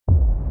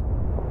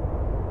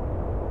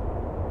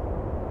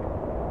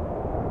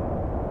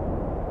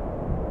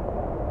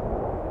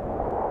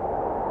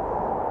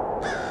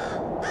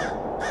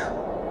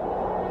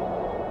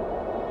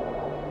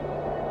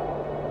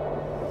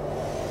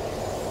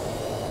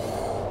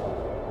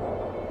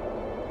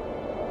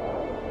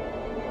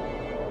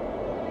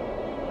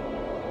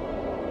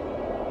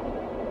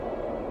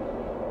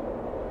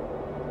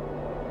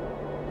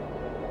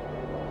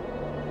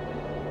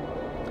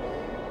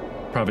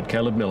Private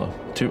Caleb Miller,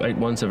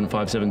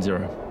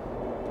 281750.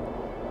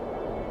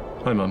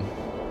 Hi, Mum.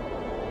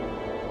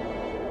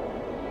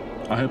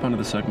 I hope under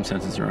the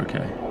circumstances you're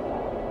okay.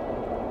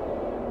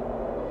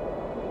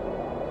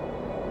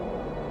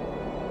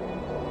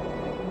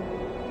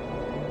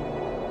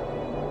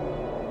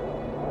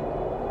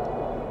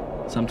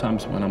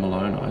 Sometimes when I'm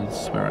alone, I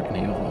swear I can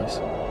hear your voice.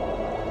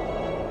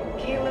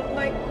 Caleb,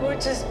 my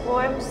gorgeous boy,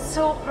 I'm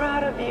so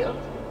proud of you.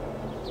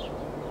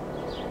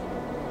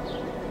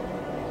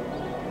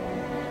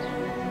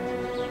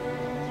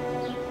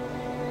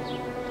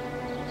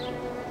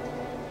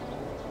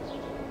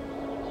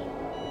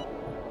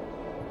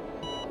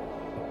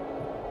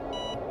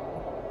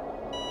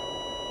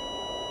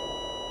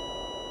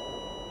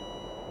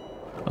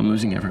 I'm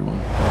losing everyone.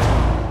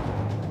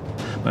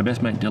 My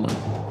best mate, Dylan.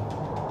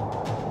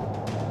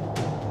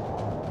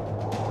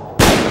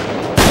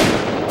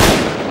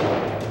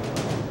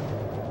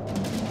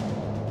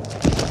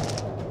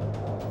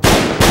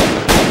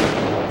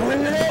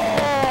 Bring it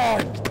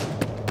on!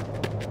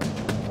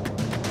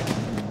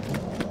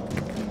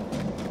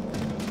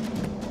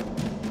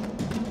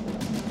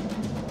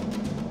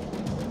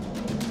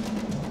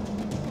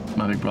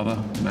 My big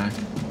brother, Mac.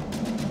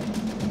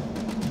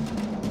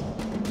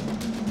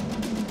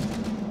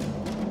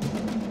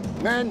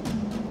 Man,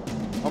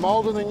 I'm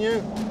older than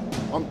you,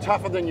 I'm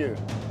tougher than you,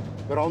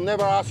 but I'll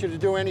never ask you to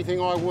do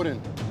anything I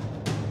wouldn't.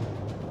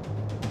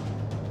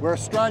 We're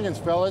Australians,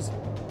 fellas.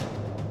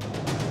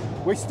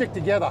 We stick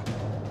together.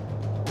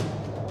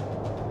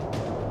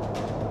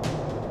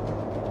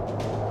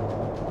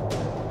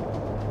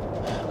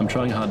 I'm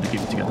trying hard to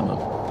keep it together, Mum.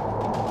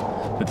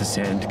 But the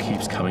sand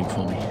keeps coming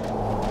for me.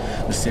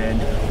 The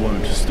sand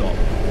won't stop.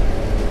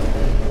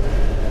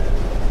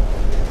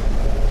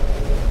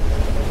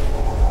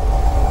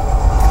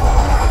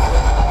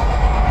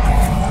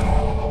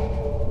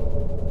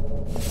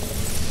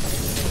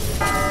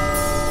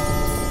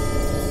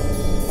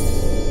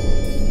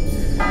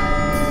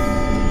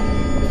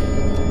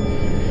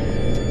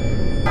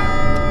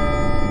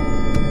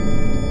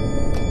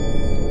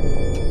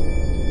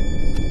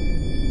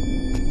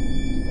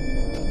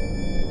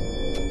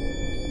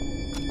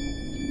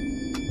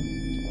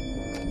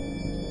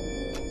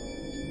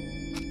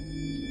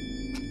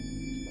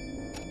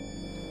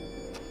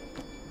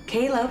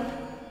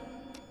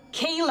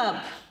 Caleb!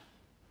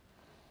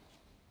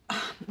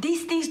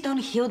 These things don't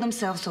heal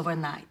themselves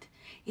overnight.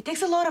 It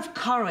takes a lot of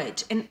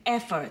courage and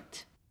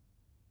effort.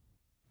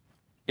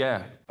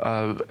 Yeah,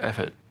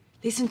 effort.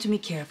 Listen to me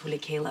carefully,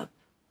 Caleb.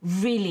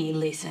 Really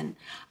listen.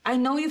 I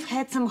know you've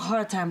had some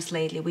hard times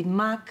lately with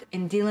Mac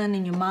and Dylan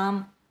and your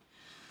mom.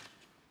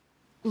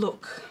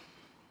 Look,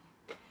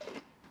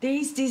 there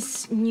is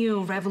this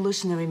new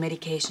revolutionary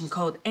medication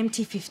called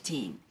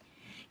MT15.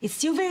 It's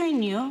still very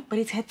new, but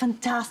it's had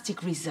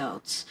fantastic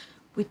results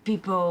with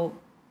people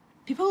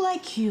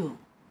like you.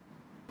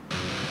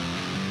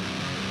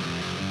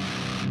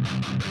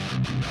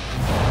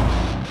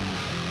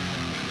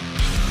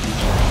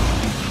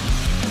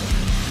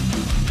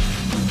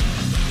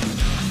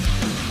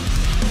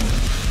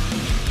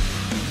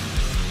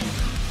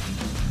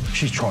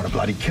 She's trying to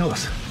bloody kill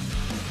us.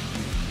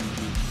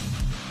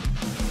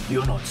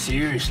 You're not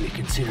seriously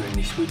considering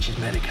this witch's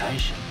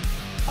medication,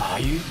 are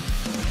you?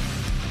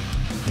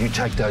 You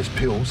take those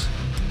pills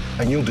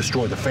and you'll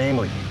destroy the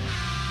family.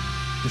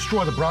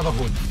 Destroy the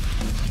brotherhood.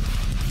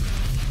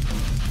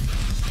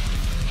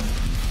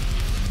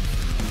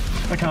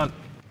 I can't.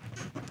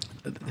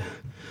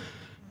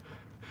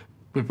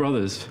 We're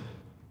brothers.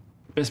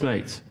 Best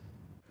mates.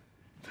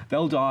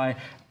 They'll die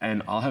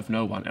and I'll have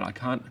no one, and I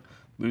can't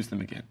lose them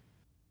again.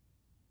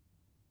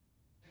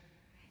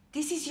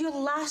 This is your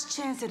last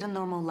chance at a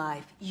normal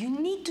life. You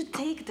need to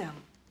take them.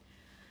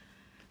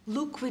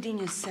 Look within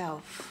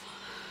yourself.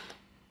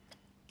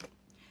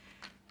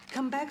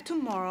 Come back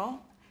tomorrow,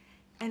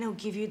 and I'll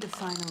give you the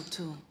final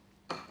two.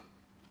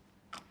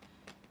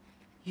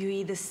 You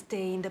either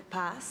stay in the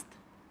past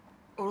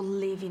or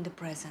live in the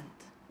present.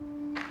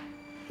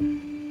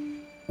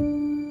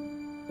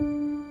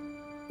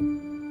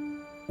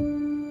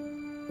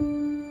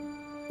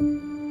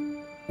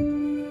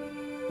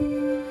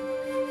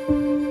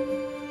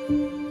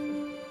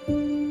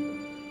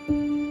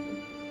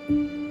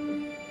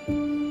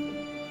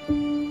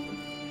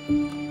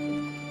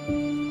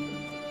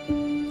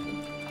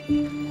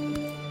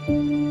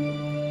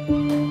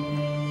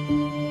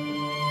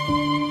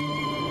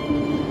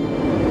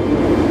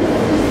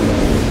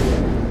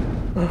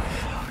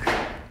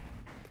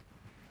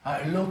 Oh,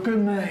 look at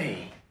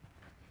me.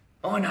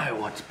 I know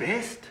what's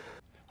best.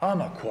 I'm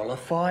a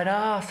qualified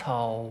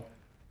asshole.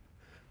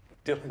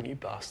 Dylan, you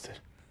bastard.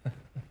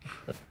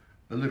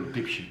 The little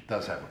dipshit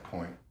does have a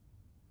point.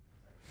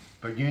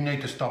 But you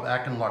need to stop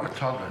acting like a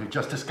toddler who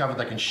just discovered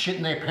they can shit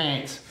in their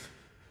pants.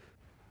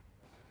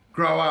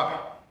 Grow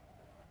up.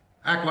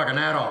 Act like an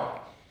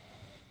adult.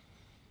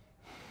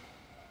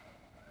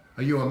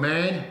 Are you a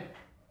man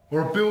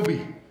or a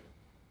bilby?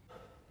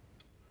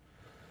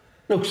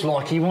 Looks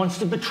like he wants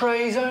to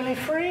betray his only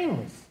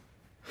friends.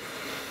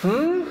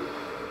 Hmm?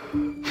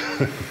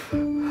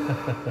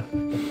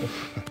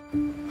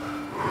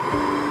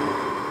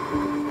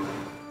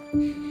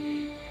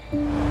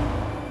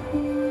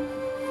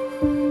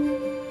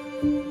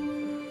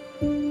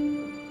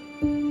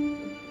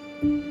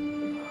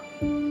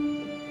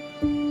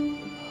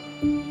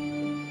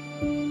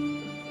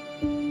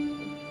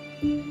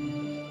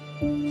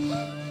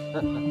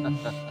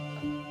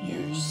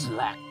 You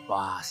slack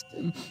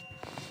bastard.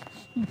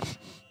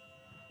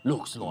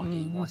 Looks like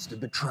he wants to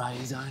betray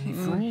his only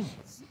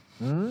friends.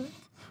 Hmm?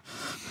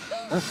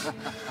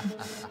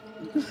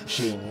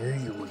 She knew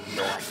you wouldn't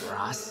die for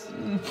us.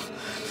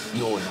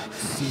 You're not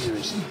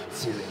seriously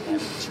considering having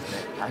this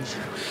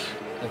medication.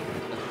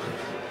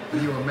 Are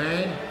you a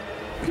man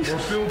or a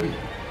Philby?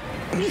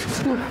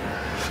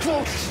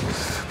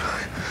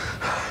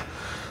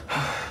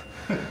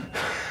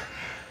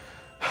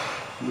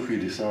 Look who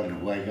decided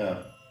to wake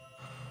up.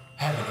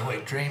 Having a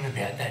wet dream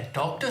about that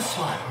doctor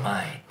slut,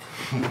 mate.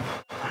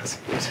 That's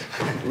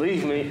it.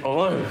 Leave me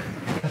alone.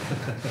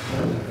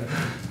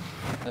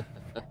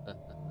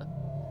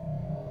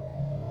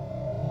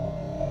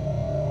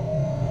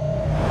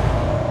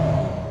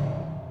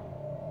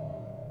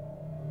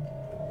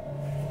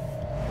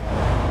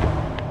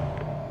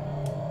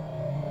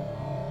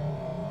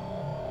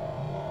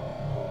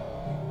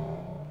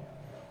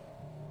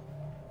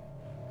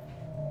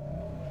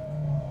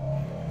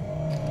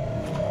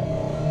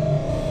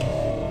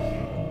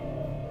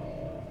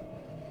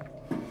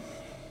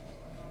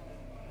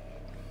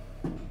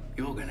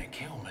 You're gonna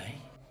kill me.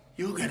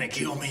 You're gonna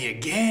kill me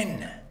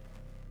again.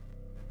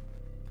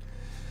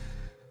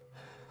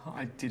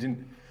 I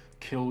didn't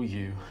kill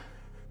you.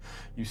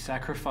 You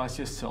sacrificed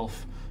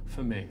yourself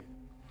for me.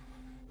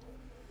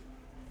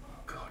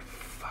 God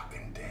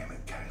fucking damn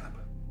it, Caleb.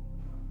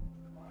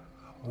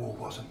 War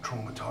wasn't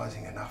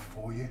traumatizing enough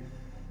for you.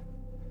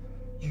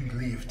 You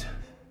lived.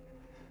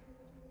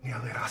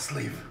 Now let us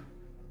live.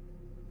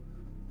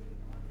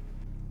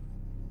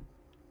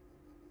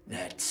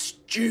 That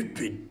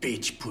stupid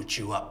bitch put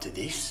you up to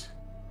this.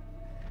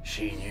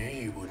 She knew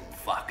you wouldn't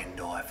fucking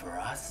die for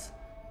us.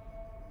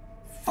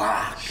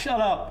 Fuck! Shut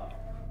up.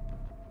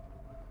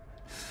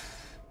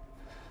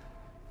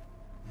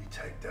 You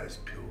take those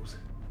pills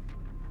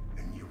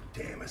and you'll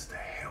damn us to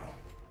hell.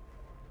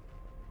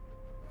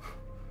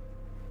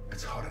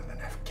 It's hotter than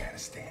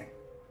Afghanistan.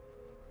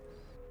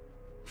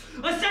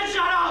 I said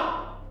shut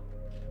up!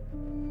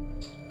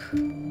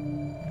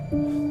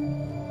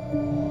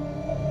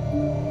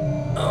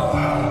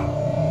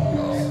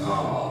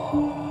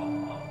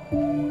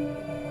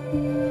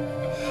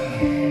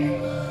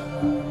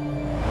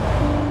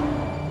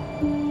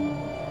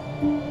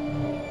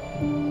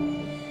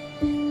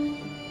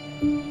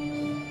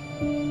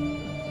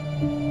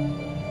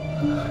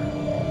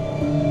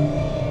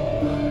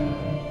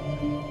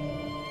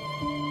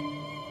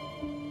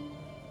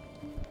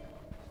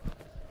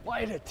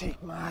 Wait a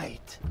tick,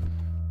 mate.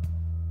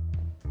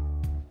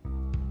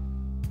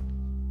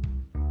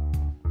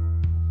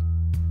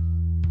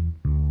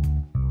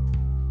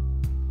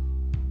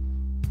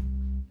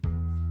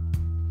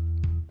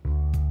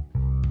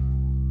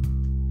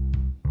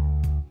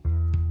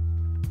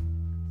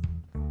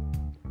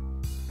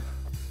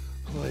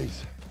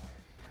 Please.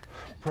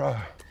 Bro,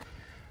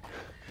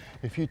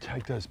 if you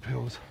take those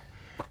pills,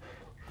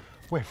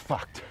 we're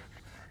fucked.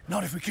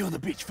 Not if we kill the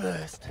bitch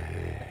first.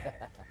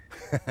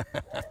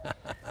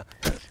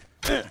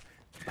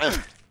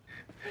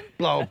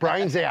 Blow her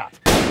brains out.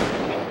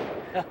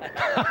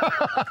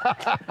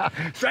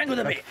 Strangle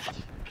the bitch.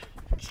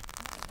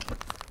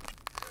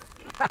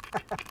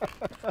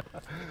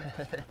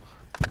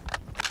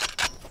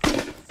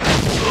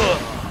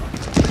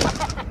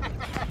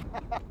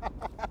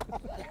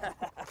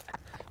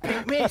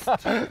 Pink mist.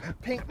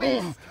 Pink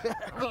mist.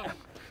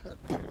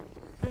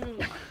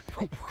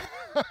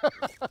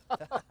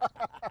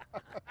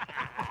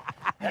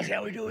 That's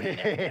how we do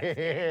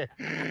it.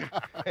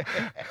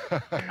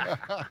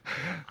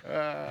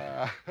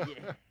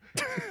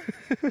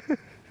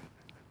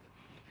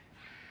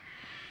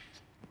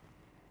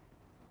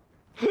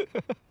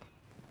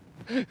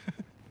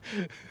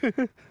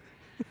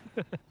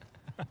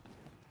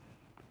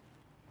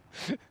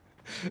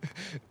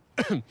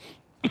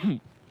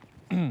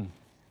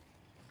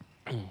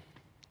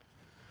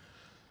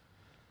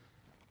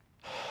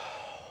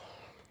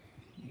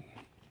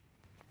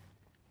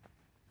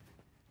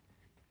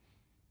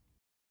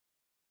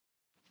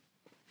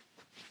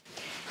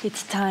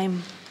 It's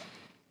time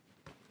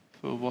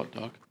For what,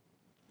 Doc?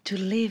 to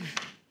live.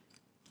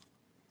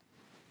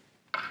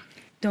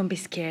 Don't be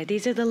scared.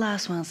 These are the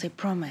last ones, I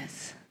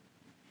promise.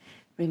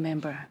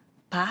 Remember,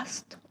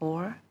 past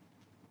or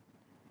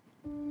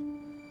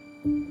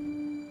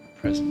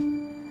Present.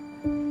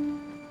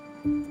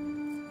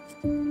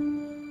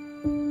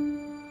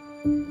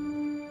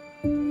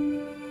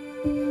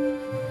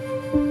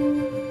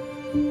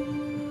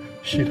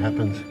 Shit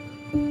happens.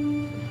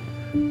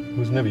 It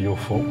was never your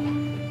fault.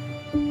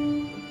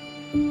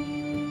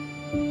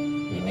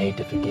 You need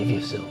to forgive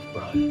yourself,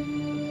 bro. You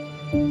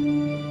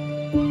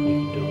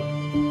can do it.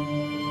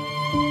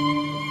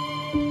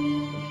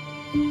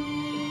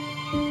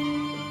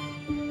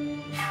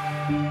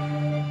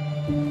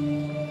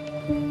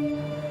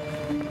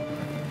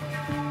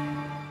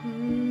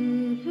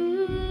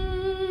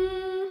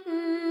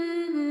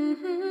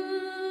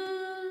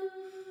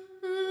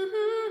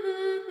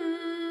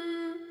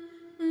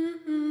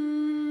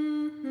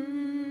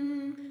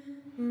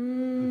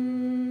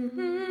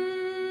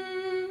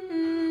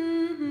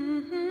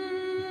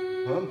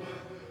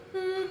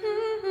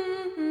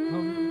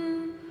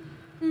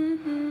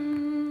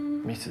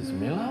 Mrs.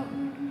 Miller?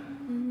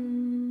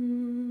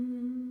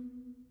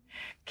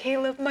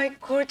 Caleb, my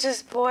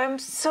gorgeous boy, I'm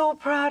so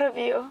proud of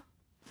you.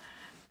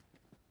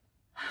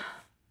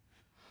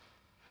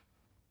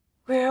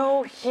 We're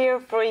all here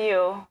for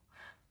you,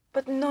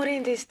 but not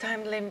in this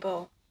time,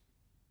 Limbo.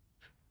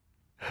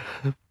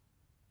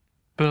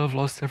 But I've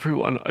lost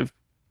everyone. I've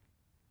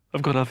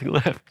got nothing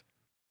left.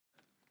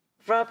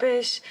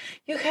 Rubbish.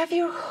 You have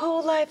your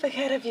whole life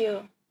ahead of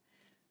you.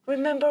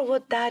 Remember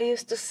what Dad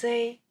used to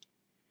say?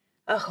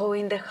 A hoe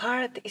in the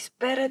heart is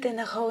better than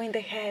a hoe in the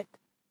head.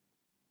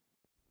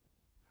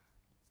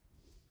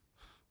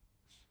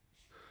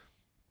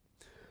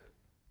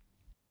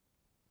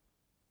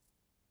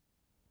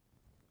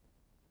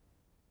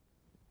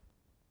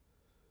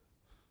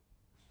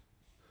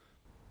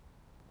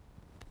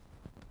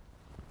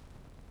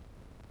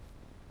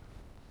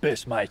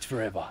 Best mates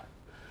forever.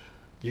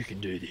 You can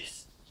do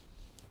this.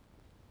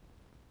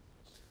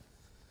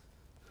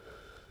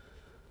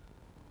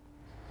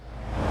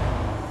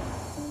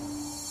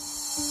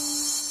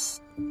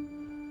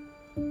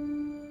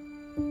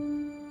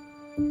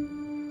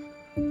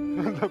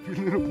 I love you,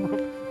 little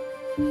mum.